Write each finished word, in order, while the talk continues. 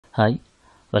Hi,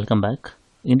 welcome back.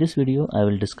 In this video, I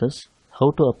will discuss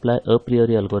how to apply a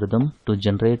priori algorithm to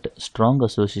generate strong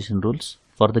association rules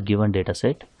for the given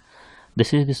dataset.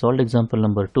 This is the solved example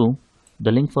number 2.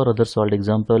 The link for other solved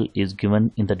example is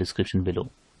given in the description below.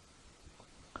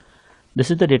 This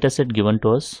is the dataset given to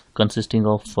us consisting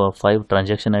of 5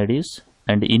 transaction IDs,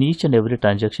 and in each and every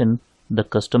transaction, the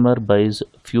customer buys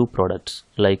few products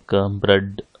like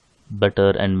bread,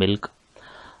 butter and milk,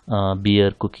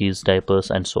 beer, cookies, diapers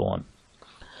and so on.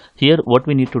 Here what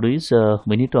we need to do is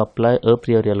we need to apply a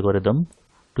priori algorithm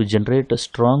to generate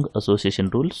strong association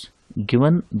rules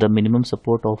given the minimum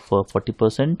support of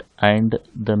 40% and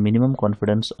the minimum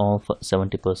confidence of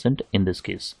 70% in this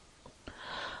case.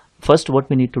 First what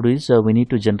we need to do is we need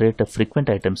to generate a frequent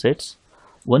item sets.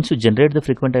 Once you generate the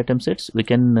frequent item sets, we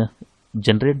can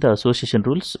generate the association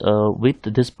rules with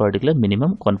this particular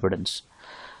minimum confidence.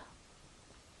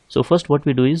 So first what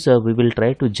we do is we will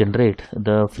try to generate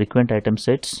the frequent item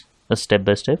sets step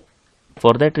by step.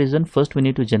 For that reason, first we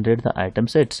need to generate the item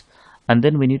sets, and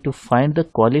then we need to find the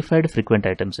qualified frequent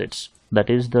item sets. That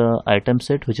is the item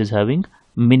set which is having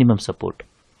minimum support.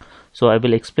 So I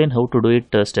will explain how to do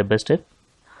it step by step.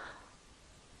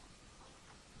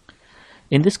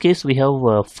 In this case, we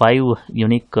have 5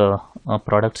 unique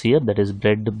products here, that is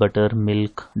bread, butter,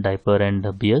 milk, diaper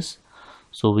and beers.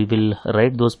 So we will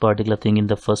write those particular thing in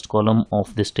the first column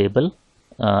of this table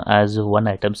as one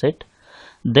item set.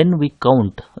 Then we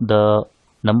count the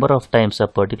number of times a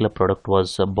particular product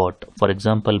was bought. For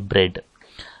example, bread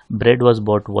was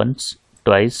bought once,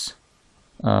 twice,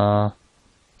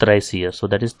 thrice here, so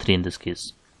that is 3 in this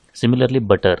case. Similarly,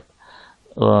 butter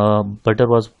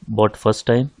was bought first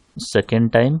time,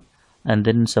 second time, and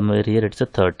then somewhere here it's a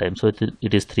third time, so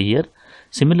it is 3 here.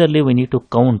 Similarly, we need to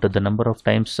count the number of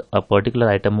times a particular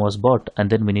item was bought, and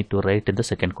then we need to write in the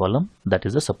second column, that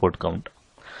is the support count.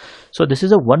 So this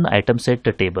is a one item set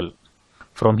table.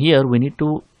 From here we need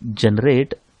to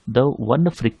generate the one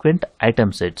frequent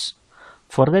item sets.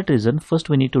 For that reason, first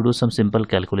we need to do some simple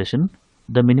calculation.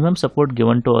 The minimum support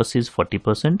given to us is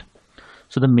 40%.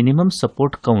 So the minimum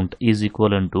support count is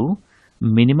equivalent to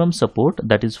minimum support,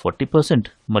 that is 40%,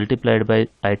 multiplied by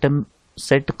item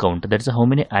set count, that is how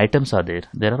many items are there.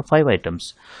 There are 5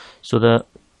 items, so the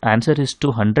answer is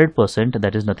 200%,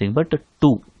 that is nothing but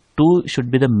 2 should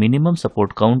be the minimum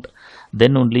support count.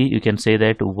 Then only you can say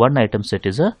that one item set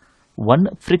is a one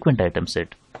frequent item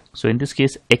set. So in this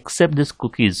case, except this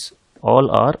cookies,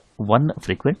 all are one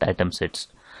frequent item sets.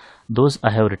 Those I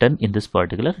have written in this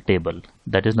particular table,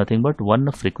 that is nothing but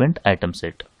one frequent item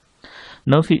set.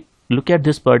 Now if we look at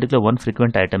this particular one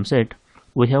frequent item set,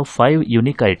 we have 5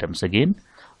 unique items. Again,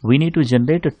 we need to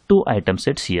generate 2 item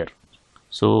sets here.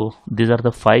 So these are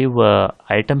the 5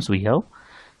 items we have.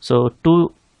 So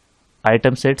 2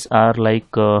 item sets are like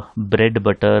bread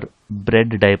butter,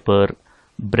 bread diaper,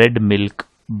 bread milk,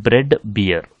 bread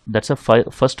beer. That's a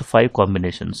first 5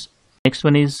 combinations. Next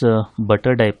one is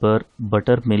butter diaper,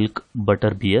 butter milk,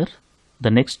 butter beer.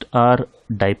 The next are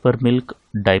diaper milk,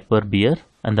 diaper beer,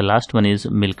 and the last one is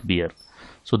milk beer.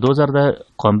 So those are the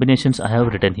combinations I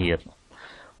have written here.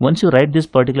 Once you write these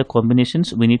particular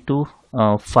combinations, we need to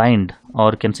find,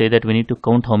 or can say that we need to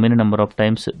count how many number of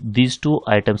times these 2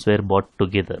 items were bought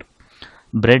together.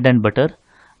 Bread and butter,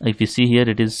 if you see here,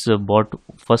 it is bought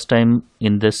first time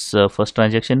in this first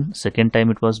transaction, second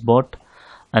time it was bought,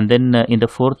 and then in the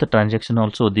fourth transaction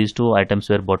also these 2 items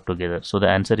were bought together. So the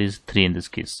answer is 3 in this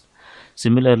case.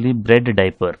 Similarly, bread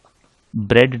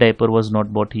diaper was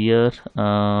not bought here.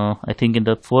 I think in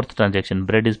the fourth transaction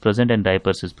bread is present and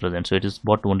diapers is present, so it is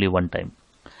bought only one time.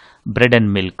 Bread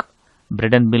and milk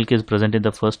is present in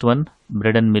the first one,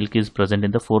 bread and milk is present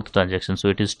in the fourth transaction, so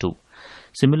it is 2.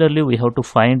 Similarly, we have to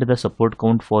find the support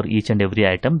count for each and every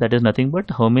item, that is nothing but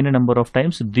how many number of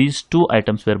times these 2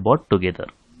 items were bought together.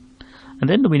 And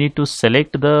then we need to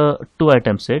select the 2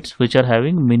 item sets which are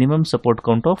having minimum support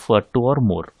count of 2 or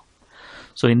more.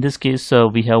 So in this case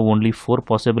we have only 4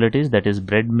 possibilities, that is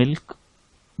bread milk,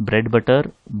 bread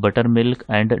butter, buttermilk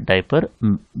and diaper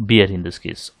beer in this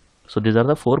case. So these are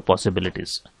the 4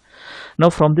 possibilities. Now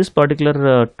from this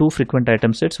particular 2 frequent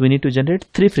item sets, we need to generate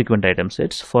 3 frequent item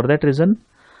sets. For that reason,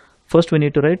 first we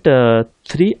need to write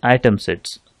 3 item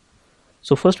sets.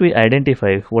 So first we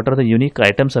identify what are the unique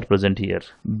items are present here.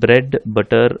 Bread,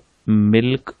 butter,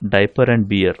 milk, diaper and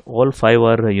beer, all 5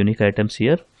 are unique items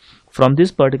here. From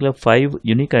this particular 5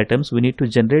 unique items, we need to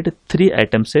generate 3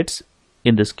 item sets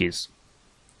in this case.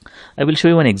 I will show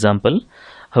you one example.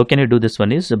 How can you do this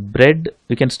one is bread,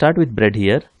 we can start with bread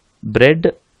here.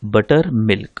 Bread, butter,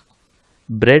 milk,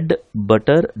 bread,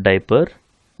 butter, diaper,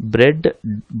 bread,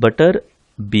 butter,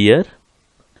 beer.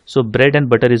 So bread and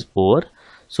butter is over.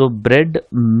 So bread,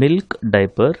 milk,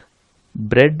 diaper,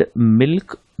 bread,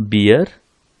 milk, beer,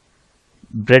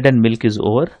 bread and milk is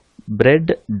over,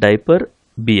 bread, diaper,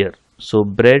 beer. So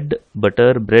bread,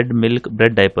 butter, bread, milk,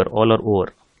 bread, diaper, all are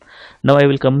over. Now I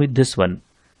will come with this one: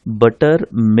 butter,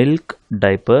 milk,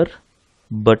 diaper,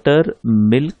 butter,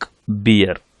 milk,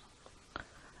 beer,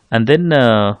 and then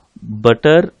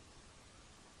butter,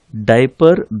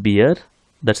 diaper, beer.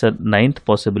 That's a ninth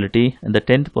possibility, and the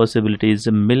 10th possibility is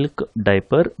milk,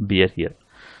 diaper, beer here.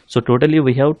 So totally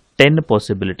we have 10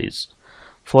 possibilities.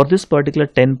 For this particular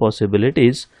 10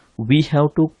 possibilities, we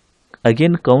have to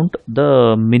again count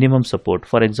the minimum support.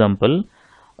 For example,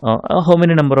 how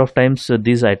many number of times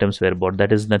these items were bought,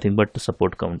 that is nothing but the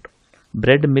support count.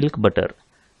 Bread, milk, butter.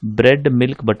 Bread,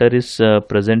 milk, butter is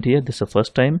present here, this is the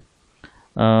first time.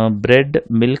 Bread,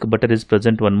 milk, butter is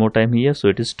present one more time here, so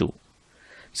it is 2.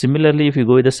 Similarly, if you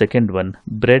go with the second one,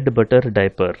 bread, butter,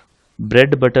 diaper.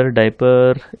 Bread, butter,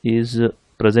 diaper is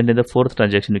present in the fourth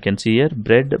transaction. You can see here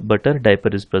bread, butter, diaper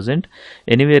is present.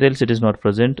 Anywhere else it is not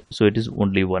present, so it is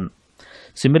only 1.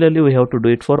 Similarly, we have to do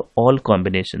it for all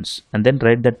combinations and then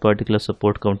write that particular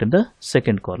support count in the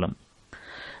second column.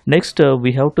 Next,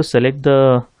 we have to select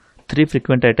the 3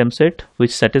 frequent item set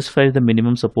which satisfies the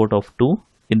minimum support of 2.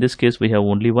 In this case, we have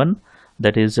only 1,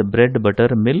 that is bread,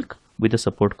 butter, milk, with a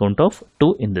support count of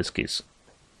 2 in this case.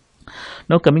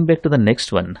 Now coming back to the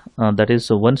next one, that is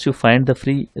once you find the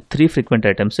 3 frequent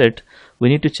item set, we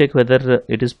need to check whether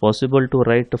it is possible to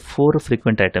write 4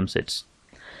 frequent item sets.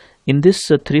 In this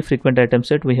 3 frequent item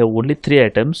set, we have only 3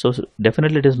 items, so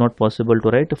definitely it is not possible to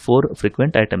write 4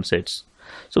 frequent item sets.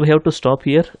 So we have to stop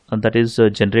here, that is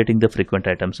generating the frequent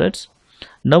item sets.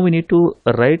 Now we need to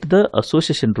write the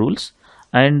association rules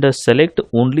and select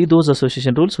only those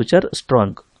association rules which are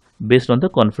strong based on the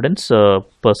confidence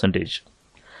percentage.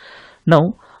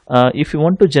 Now if you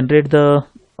want to generate the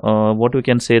what we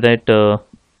can say that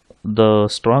the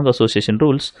strong association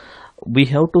rules, we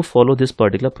have to follow this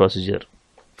particular procedure.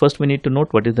 First we need to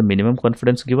note what is the minimum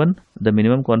confidence given. The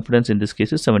minimum confidence in this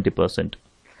case is 70%.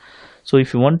 So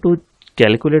if you want to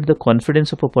calculate the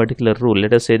confidence of a particular rule,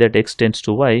 let us say that x tends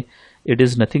to y, it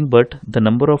is nothing but the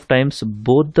number of times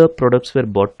both the products were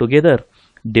bought together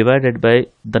divided by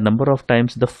the number of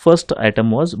times the first item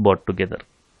was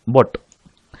bought.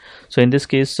 So in this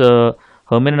case,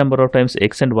 how many number of times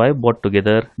x and y bought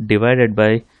together divided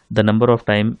by the number of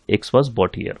time x was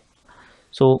bought here.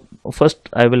 So first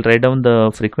I will write down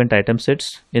the frequent item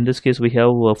sets. In this case, we have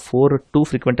 2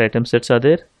 frequent item sets are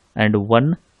there and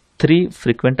 3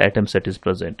 frequent item set is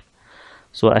present.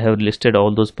 So I have listed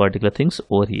all those particular things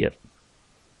over here.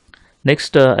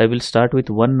 Next, I will start with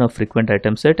 1 frequent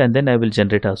item set and then I will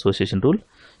generate an association rule.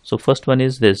 So first one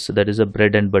is this, that is a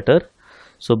bread and butter.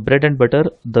 So bread and butter,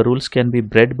 the rules can be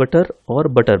bread butter or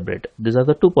butter bread. These are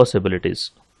the 2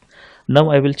 possibilities. Now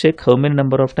I will check how many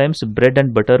number of times bread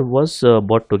and butter was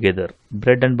bought together.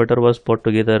 Bread and butter was bought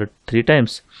together 3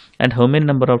 times, and how many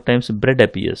number of times bread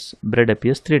appears. Bread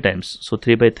appears 3 times. So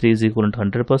 3 by 3 is equal to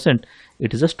 100%.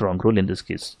 It is a strong rule in this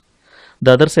case.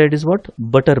 The other side is what?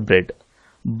 Butter bread.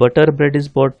 Butter bread is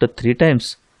bought 3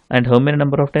 times, and how many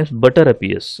number of times butter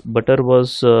appears. Butter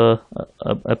was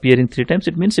appearing 3 times.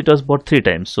 It means it was bought 3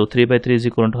 times. So 3 by 3 is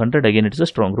equal to 100. Again, it is a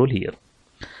strong rule here.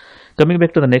 Coming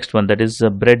back to the next one, that is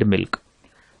bread milk.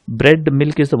 Bread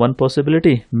milk is the one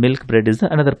possibility, milk bread is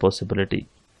the another possibility.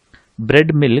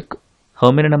 Bread milk,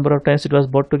 how many number of times it was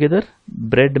bought together?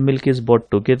 Bread milk is bought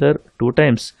together 2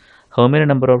 times. How many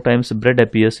number of times bread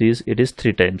appears is, it is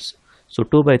 3 times. So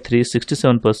 2 by 3 is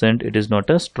 67%. It is not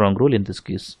a strong rule in this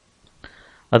case.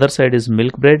 Other side is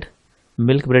milk bread.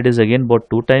 Milk bread is again bought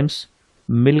 2 times.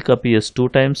 Milk appears 2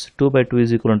 times. 2 by 2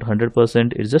 is equal to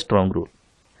 100%. It is a strong rule.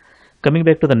 Coming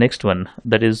back to the next one,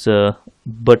 that is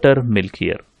butter milk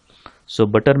here. So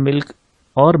butter milk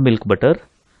or milk butter.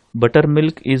 Butter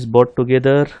milk is bought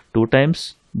together 2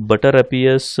 times. Butter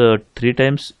appears 3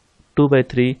 times. 2 by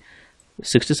 3,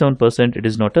 67%. It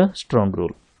is not a strong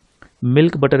rule.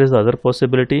 Milk butter is the other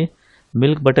possibility.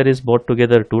 Milk butter is bought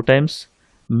together 2 times.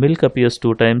 Milk appears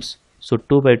 2 times. So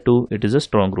 2 by 2, it is a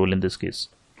strong rule in this case.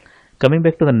 Coming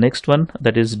back to the next one,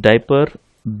 that is diaper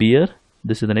beer.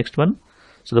 This is the next one.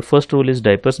 So the first rule is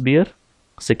diapers beer.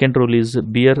 Second rule is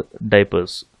beer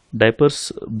diapers.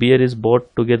 Diapers beer is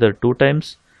bought together 2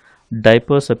 times.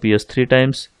 Diapers appears 3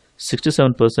 times.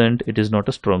 67%. It is not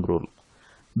a strong rule.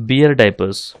 Beer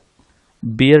diapers.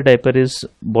 Beer diaper is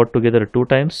bought together 2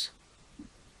 times.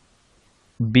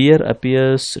 Beer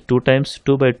appears 2 times.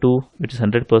 2 by 2. It is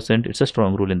 100%. It's a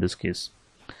strong rule in this case.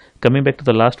 Coming back to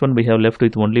the last one, we have left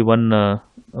with only 1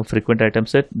 frequent item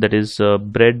set, that is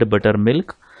bread butter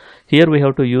milk. Here we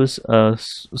have to use a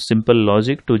simple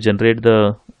logic to generate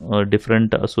the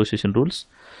different association rules.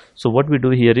 So what we do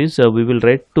here is we will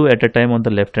write 2 at a time on the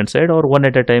left hand side, or 1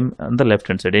 at a time on the left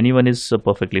hand side. Anyone is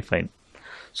perfectly fine.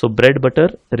 So bread,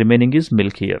 butter, remaining is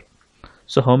milk here.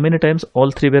 So how many times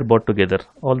all 3 were bought together?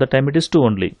 All the time it is 2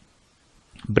 only.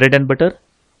 Bread and butter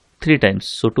 3 times.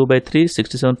 So 2 by 3,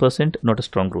 67%, not a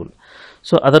strong rule.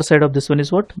 So other side of this one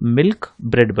is what? Milk,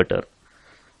 bread, butter.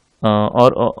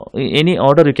 Or any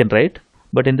order you can write,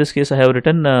 but in this case I have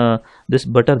written this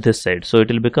butter this side, so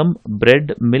it will become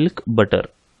bread, milk, butter.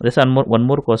 There's one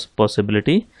more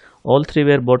possibility. All 3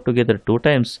 were bought together 2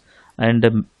 times,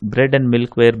 and bread and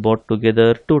milk were bought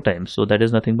together 2 times, so that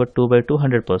is nothing but 2 by 2,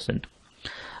 100%.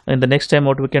 And the next time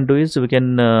what we can do is we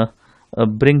can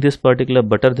bring this particular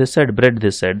butter this side, bread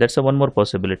this side. That's a one more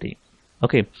possibility.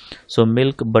 Okay, so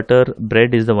milk, butter,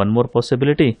 bread is the one more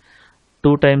possibility.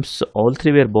 2 times all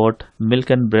 3 were bought, milk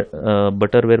and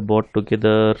butter were bought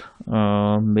together,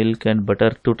 milk and butter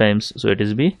 2 times, so it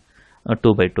is be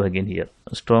 2 by 2 again here.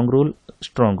 Strong rule,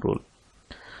 strong rule.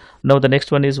 Now the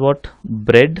next one is what?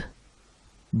 Bread,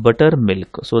 butter,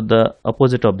 milk. So the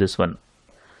opposite of this one.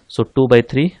 So 2 by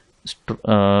 3,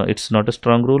 it's not a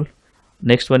strong rule.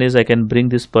 Next one is I can bring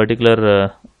this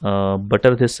particular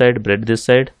butter this side, bread this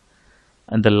side,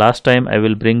 and the last time I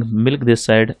will bring milk this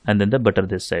side and then the butter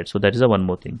this side. So that is a one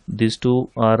more thing. These two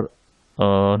are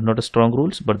not a strong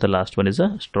rules, but the last one is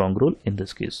a strong rule in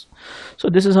this case. So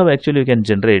this is how actually you can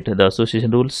generate the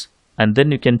association rules, and then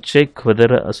you can check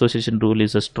whether association rule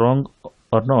is a strong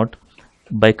or not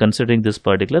by considering this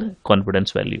particular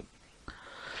confidence value.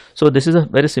 So this is a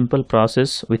very simple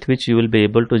process with which you will be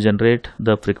able to generate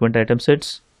the frequent item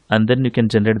sets, and then you can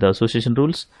generate the association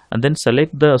rules and then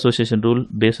select the association rule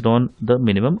based on the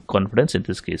minimum confidence in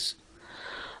this case.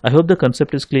 I hope the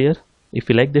concept is clear. If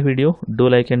you like the video, do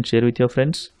like and share with your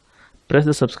friends. Press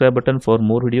the subscribe button for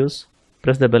more videos.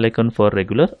 Press the bell icon for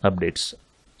regular updates.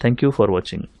 Thank you for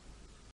watching.